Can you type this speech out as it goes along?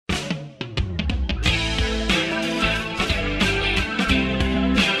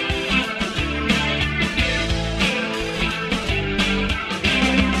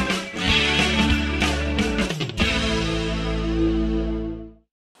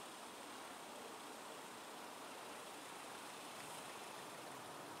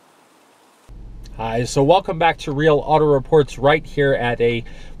Hi, so welcome back to Real Auto Reports right here at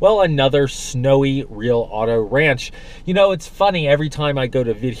another snowy Real Auto Ranch. You know, it's funny, every time I go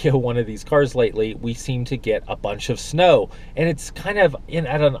to video one of these cars lately, we seem to get a bunch of snow, and it's kind of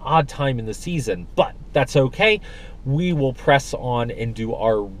at an odd time in the season, but that's okay. We will press on and do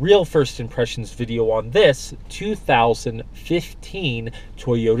our real first impressions video on this 2015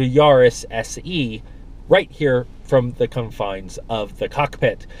 Toyota Yaris SE right here from the confines of the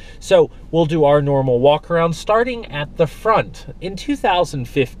cockpit. So we'll do our normal walk around starting at the front. In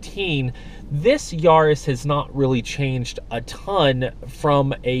 2015, this Yaris has not really changed a ton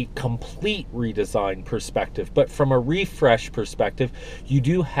from a complete redesign perspective, but from a refresh perspective, you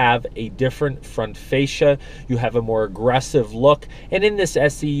do have a different front fascia, you have a more aggressive look, and in this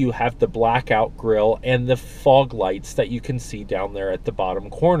SE you have the blackout grille and the fog lights that you can see down there at the bottom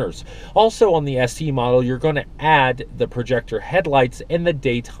corners. Also on the SE model, you're going to add the projector headlights and the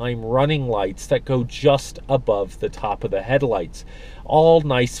daytime running lights that go just above the top of the headlights. All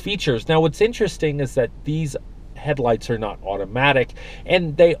nice features. Now what's interesting is that these headlights are not automatic,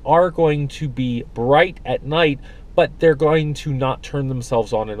 and they are going to be bright at night, but they're going to not turn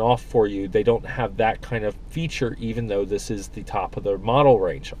themselves on and off for you. They don't have that kind of feature, even though this is the top of the model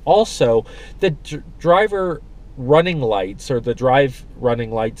range. Also, the driver running lights, or the drive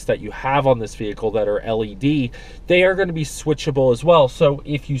running lights that you have on this vehicle that are LED, they are going to be switchable as well. So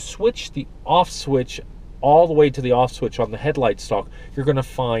if you switch the off switch all the way to the off switch on the headlight stalk, you're going to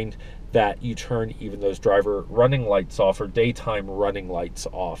find that you turn even those driver running lights off, or daytime running lights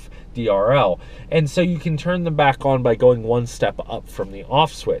off, DRL. And so you can turn them back on by going one step up from the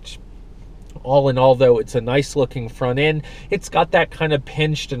off switch. All in all, though, it's a nice looking front end. It's got that kind of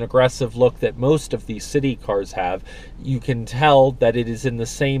pinched and aggressive look that most of these city cars have. You can tell that it is in the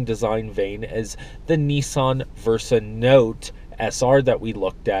same design vein as the Nissan Versa Note SR that we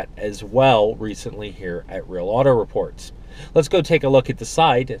looked at as well recently here at Real Auto Reports. Let's go take a look at the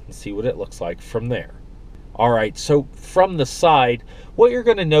side and see what it looks like from there. Alright, so from the side, what you're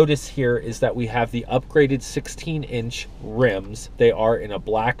going to notice here is that we have the upgraded 16-inch rims. They are in a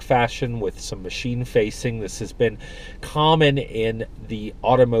black fashion with some machine facing. This has been common in the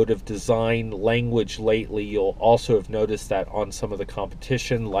automotive design language lately. You'll also have noticed that on some of the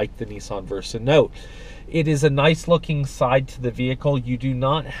competition, like the Nissan Versa Note. It is a nice looking side to the vehicle. You do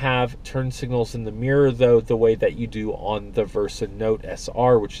not have turn signals in the mirror, though, the way that you do on the Versa Note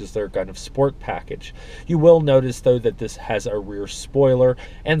SR, which is their kind of sport package. You will notice, though, that this has a rear spoiler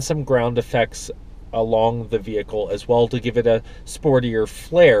and some ground effects along the vehicle as well to give it a sportier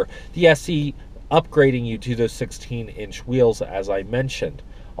flair. The SE upgrading you to those 16-inch wheels, as I mentioned.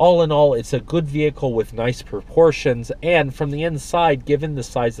 All in all, it's a good vehicle with nice proportions, and from the inside, given the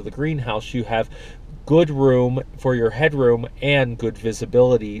size of the greenhouse, you have good room for your headroom and good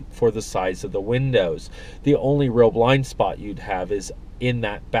visibility for the size of the windows. The only real blind spot you'd have is in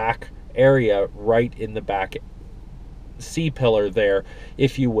that back area, right in the back C-pillar there,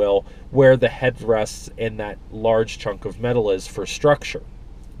 if you will, where the headrests and that large chunk of metal is for structure.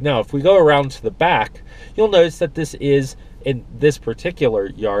 Now, if we go around to the back, you'll notice that this is, in this particular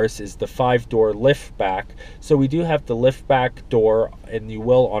Yaris, is the 5-door lift back. So we do have the lift back door, and you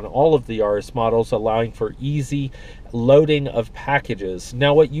will on all of the Yaris models, allowing for easy loading of packages.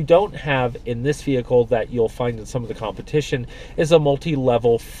 Now, what you don't have in this vehicle that you'll find in some of the competition is a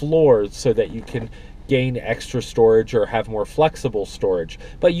multi-level floor so that you can gain extra storage or have more flexible storage.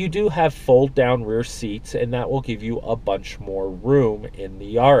 But you do have fold down rear seats, and that will give you a bunch more room in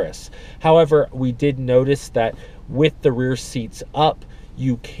the Yaris. However, we did notice that with the rear seats up,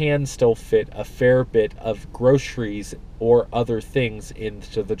 you can still fit a fair bit of groceries or other things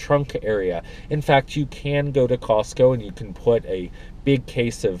into the trunk area. In fact, you can go to Costco and you can put a big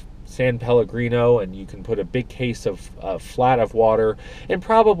case of San Pellegrino, and you can put a big case of flat of water and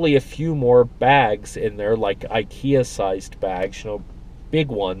probably a few more bags in there, like IKEA sized bags, you know, big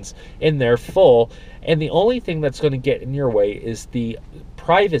ones in there full. And the only thing that's going to get in your way is the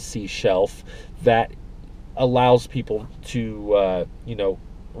privacy shelf that allows people to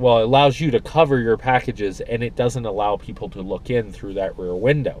allows you to cover your packages, and it doesn't allow people to look in through that rear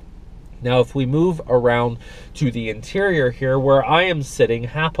window. Now, if we move around to the interior here, where I am sitting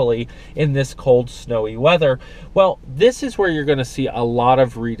happily in this cold, snowy weather, well, this is where you're going to see a lot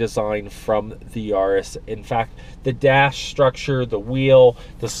of redesign from the Yaris. In fact, the dash structure, the wheel,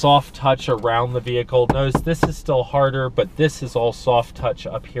 the soft touch around the vehicle. Notice this is still harder, but this is all soft touch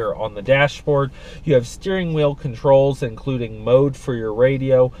up here on the dashboard. You have steering wheel controls, including mode for your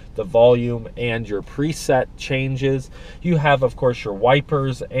radio, the volume, and your preset changes. You have, of course, your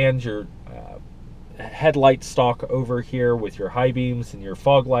wipers and your headlight stalk over here with your high beams and your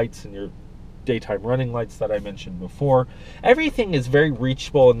fog lights and your daytime running lights that I mentioned before. Everything is very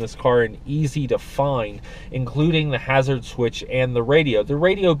reachable in this car and easy to find, including the hazard switch and the radio. The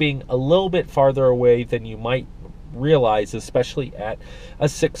radio being a little bit farther away than you might realize, especially at a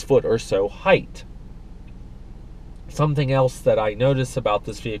 6 foot or so height. Something else that I notice about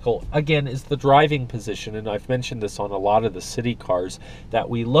this vehicle, again, is the driving position, and I've mentioned this on a lot of the city cars that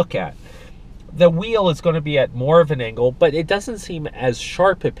we look at. The wheel is going to be at more of an angle, but it doesn't seem as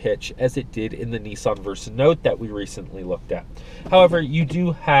sharp a pitch as it did in the Nissan Versa Note that we recently looked at. However, you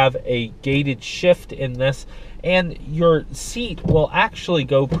do have a gated shift in this, and your seat will actually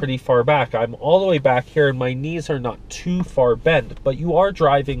go pretty far back. I'm all the way back here, and my knees are not too far bent, but you are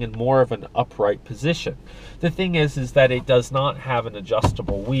driving in more of an upright position. The thing is that it does not have an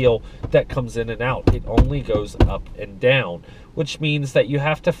adjustable wheel that comes in and out. It only goes up and down, which means that you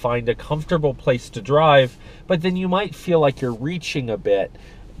have to find a comfortable place to drive, but then you might feel like you're reaching a bit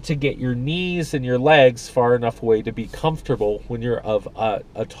to get your knees and your legs far enough away to be comfortable when you're of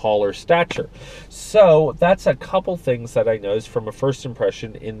a taller stature. So that's a couple things that I noticed from a first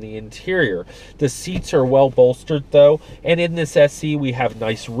impression in the interior. The seats are well bolstered though, and in this SE we have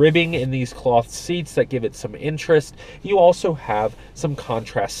nice ribbing in these cloth seats that give it some interest. You also have some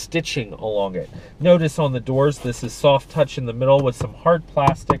contrast stitching along it. Notice on the doors, this is soft touch in the middle with some hard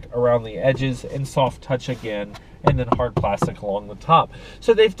plastic around the edges and soft touch again, and then hard plastic along the top.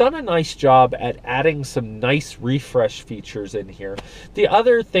 So they've done a nice job at adding some nice refresh features in here. The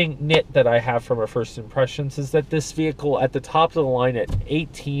other thing nit that I have from our first impressions is that this vehicle at the top of the line at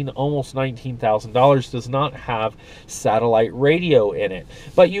almost $19,000 does not have satellite radio in it,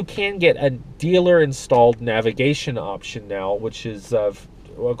 but you can get a dealer installed navigation option now, which is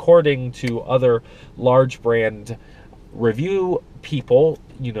according to other large brand review people,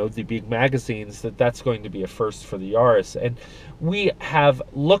 you know, the big magazines, that's going to be a first for the Yaris. And we have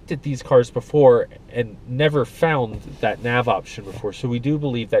looked at these cars before and never found that nav option before, so we do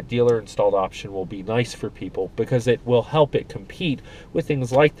believe that dealer installed option will be nice for people because it will help it compete with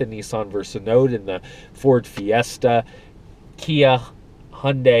things like the Nissan Versa Note and the Ford Fiesta, Kia,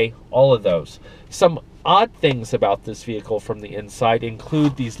 Hyundai, all of those. Some odd things about this vehicle from the inside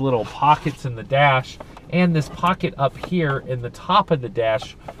include these little pockets in the dash and this pocket up here in the top of the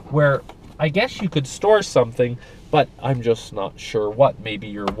dash where I guess you could store something, but I'm just not sure what. Maybe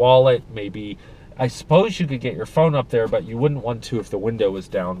your wallet, maybe, I suppose you could get your phone up there, but you wouldn't want to if the window was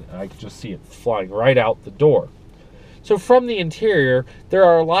down. I could just see it flying right out the door. So from the interior, there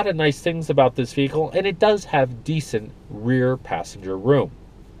are a lot of nice things about this vehicle, and it does have decent rear passenger room.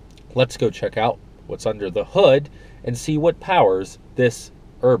 Let's go check out what's under the hood and see what powers this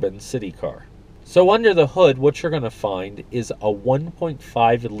urban city car. So under the hood, what you're going to find is a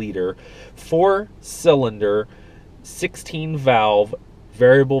 1.5 liter, 4-cylinder, 16-valve,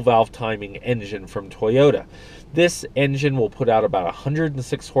 variable valve timing engine from Toyota. This engine will put out about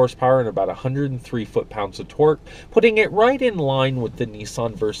 106 horsepower and about 103 foot-pounds of torque, putting it right in line with the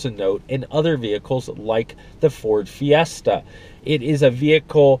Nissan Versa Note and other vehicles like the Ford Fiesta. It is a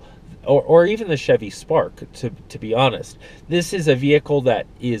vehicle, or even the Chevy Spark, to be honest. This is a vehicle that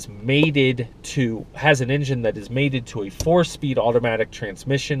is has an engine that is mated to a 4-speed automatic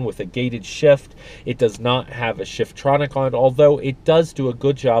transmission with a gated shift. It does not have a Shiftronic on it, although it does do a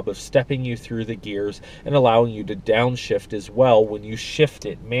good job of stepping you through the gears and allowing you to downshift as well when you shift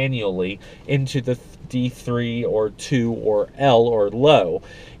it manually into the D3 or 2 or L or low.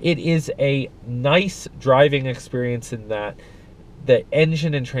 It is a nice driving experience in that the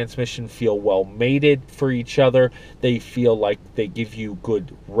engine and transmission feel well mated for each other. They feel like they give you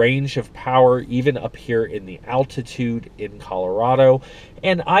good range of power, even up here in the altitude in Colorado.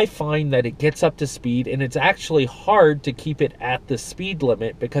 And I find that it gets up to speed, and it's actually hard to keep it at the speed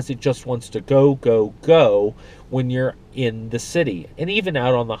limit because it just wants to go, go, go when you're in the city. And even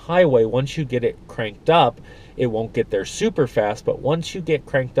out on the highway, once you get it cranked up, it won't get there super fast, but once you get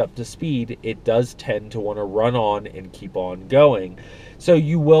cranked up to speed, it does tend to want to run on and keep on going. So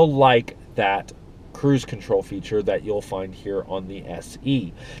you will like that cruise control feature that you'll find here on the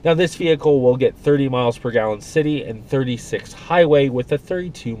SE. Now this vehicle will get 30 miles per gallon city and 36 highway with a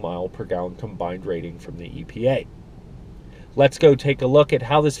 32 mile per gallon combined rating from the EPA. Let's go take a look at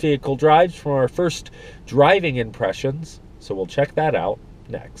how this vehicle drives from our first driving impressions. So we'll check that out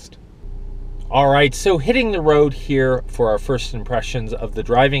next. All right, so hitting the road here for our first impressions of the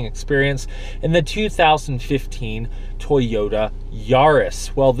driving experience in the 2015 Toyota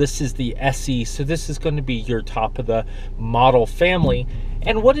Yaris. Well, this is the SE, so this is going to be your top of the model family.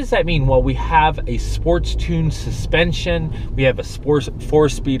 And what does that mean? Well, we have a sports tuned suspension, we have a sports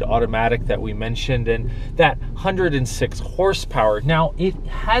 4-speed automatic that we mentioned, and that 106 horsepower. Now, it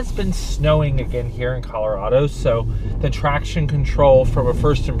has been snowing again here in Colorado, so the traction control from a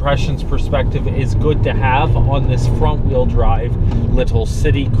first impressions perspective is good to have on this front wheel drive little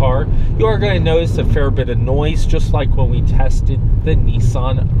city car. You are going to notice a fair bit of noise, just like when we tested the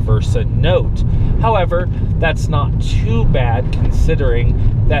Nissan Versa Note. However, that's not too bad considering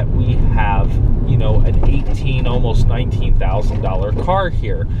that we have, you know, an almost $19,000 car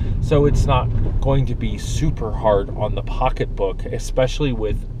here. So it's not going to be super hard on the pocketbook, especially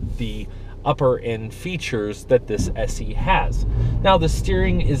with the upper end features that this SE has. Now, the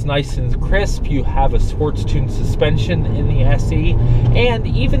steering is nice and crisp. You have a sports tuned suspension in the SE, and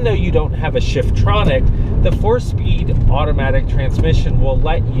even though you don't have a Shiftronic, the 4-speed automatic transmission will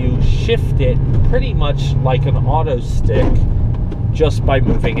let you shift it pretty much like an auto stick just by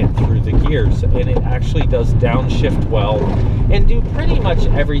moving it through the gears, and it actually does downshift well and do pretty much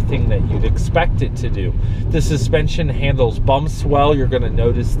everything that you'd expect it to do. The suspension handles bumps well. You're going to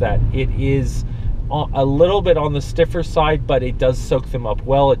notice that it is a little bit on the stiffer side, but it does soak them up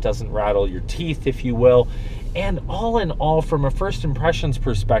well. It doesn't rattle your teeth, if you will. And all in all, from a first impressions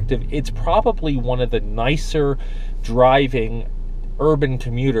perspective, it's probably one of the nicer driving urban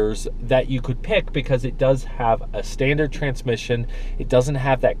commuters that you could pick, because it does have a standard transmission. It doesn't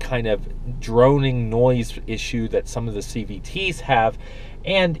have that kind of droning noise issue that some of the CVTs have.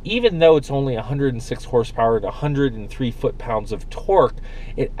 And even though it's only 106 horsepower and 103 foot-pounds of torque,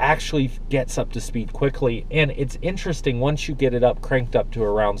 it actually gets up to speed quickly. And it's interesting, once you get it cranked up to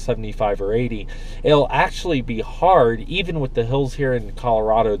around 75 or 80, it'll actually be hard, even with the hills here in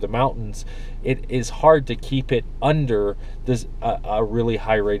Colorado, the mountains, it is hard to keep it under this a really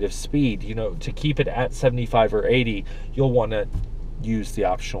high rate of speed. You know, to keep it at 75 or 80, you'll want to use the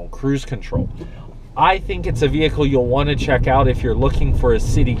optional cruise control. I think it's a vehicle you'll want to check out if you're looking for a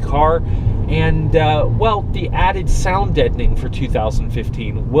city car. And, well, the added sound deadening for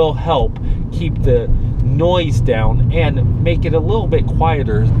 2015 will help keep the noise down and make it a little bit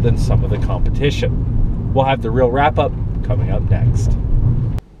quieter than some of the competition. We'll have the real wrap-up coming up next.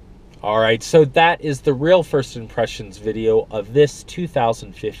 All right, so that is the real first impressions video of this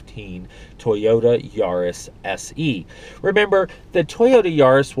 2015 Toyota Yaris SE. Remember, the Toyota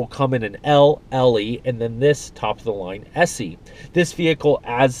Yaris will come in an L, LE, and then this top-of-the-line SE. This vehicle,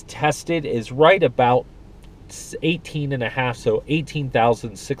 as tested, is right about 18.5, so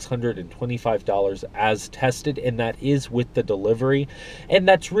 $18,625 as tested, and that is with the delivery. And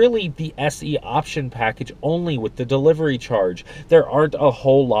that's really the SE option package only with the delivery charge. There aren't a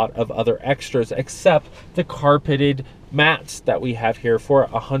whole lot of other extras except the carpeted mats that we have here for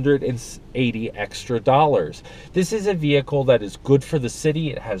 $180 extra. This is a vehicle that is good for the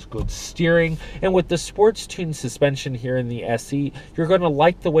city. It has good steering, and with the sports tuned suspension here in the SE, you're going to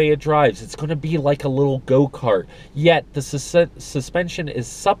like the way it drives. It's going to be like a little go-kart, yet the suspension is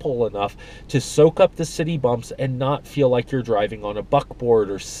supple enough to soak up the city bumps and not feel like you're driving on a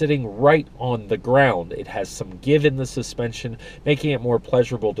buckboard or sitting right on the ground. It has some give in the suspension, making it more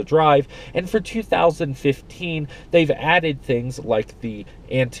pleasurable to drive. And for 2015, they've added things like the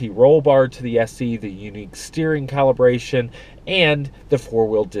anti-roll bar to the SE, the unique steering calibration, and the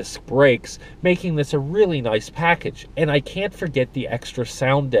 4-wheel disc brakes, making this a really nice package. And I can't forget the extra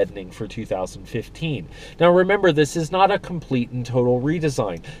sound deadening for 2015. Now remember, this is not a complete and total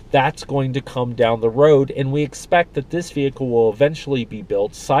redesign. That's going to come down the road, and we expect that this vehicle will eventually be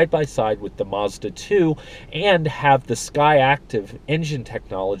built side by side with the Mazda 2 and have the Skyactiv engine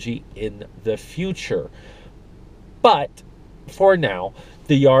technology in the future. But for now,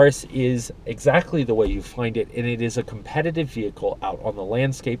 the Yaris is exactly the way you find it, and it is a competitive vehicle out on the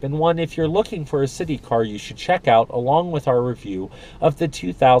landscape, and one, if you're looking for a city car, you should check out, along with our review of the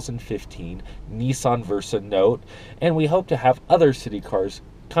 2015 Nissan Versa Note. And we hope to have other city cars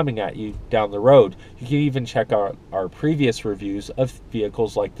coming at you down the road. You can even check out our previous reviews of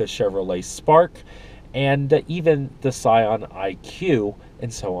vehicles like the Chevrolet Spark and even the Scion IQ,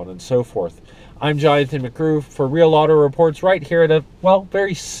 and so on and so forth. I'm Jonathan McGrew for Real Auto Reports right here at a, well,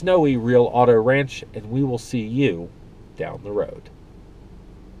 very snowy Real Auto Ranch, and we will see you down the road.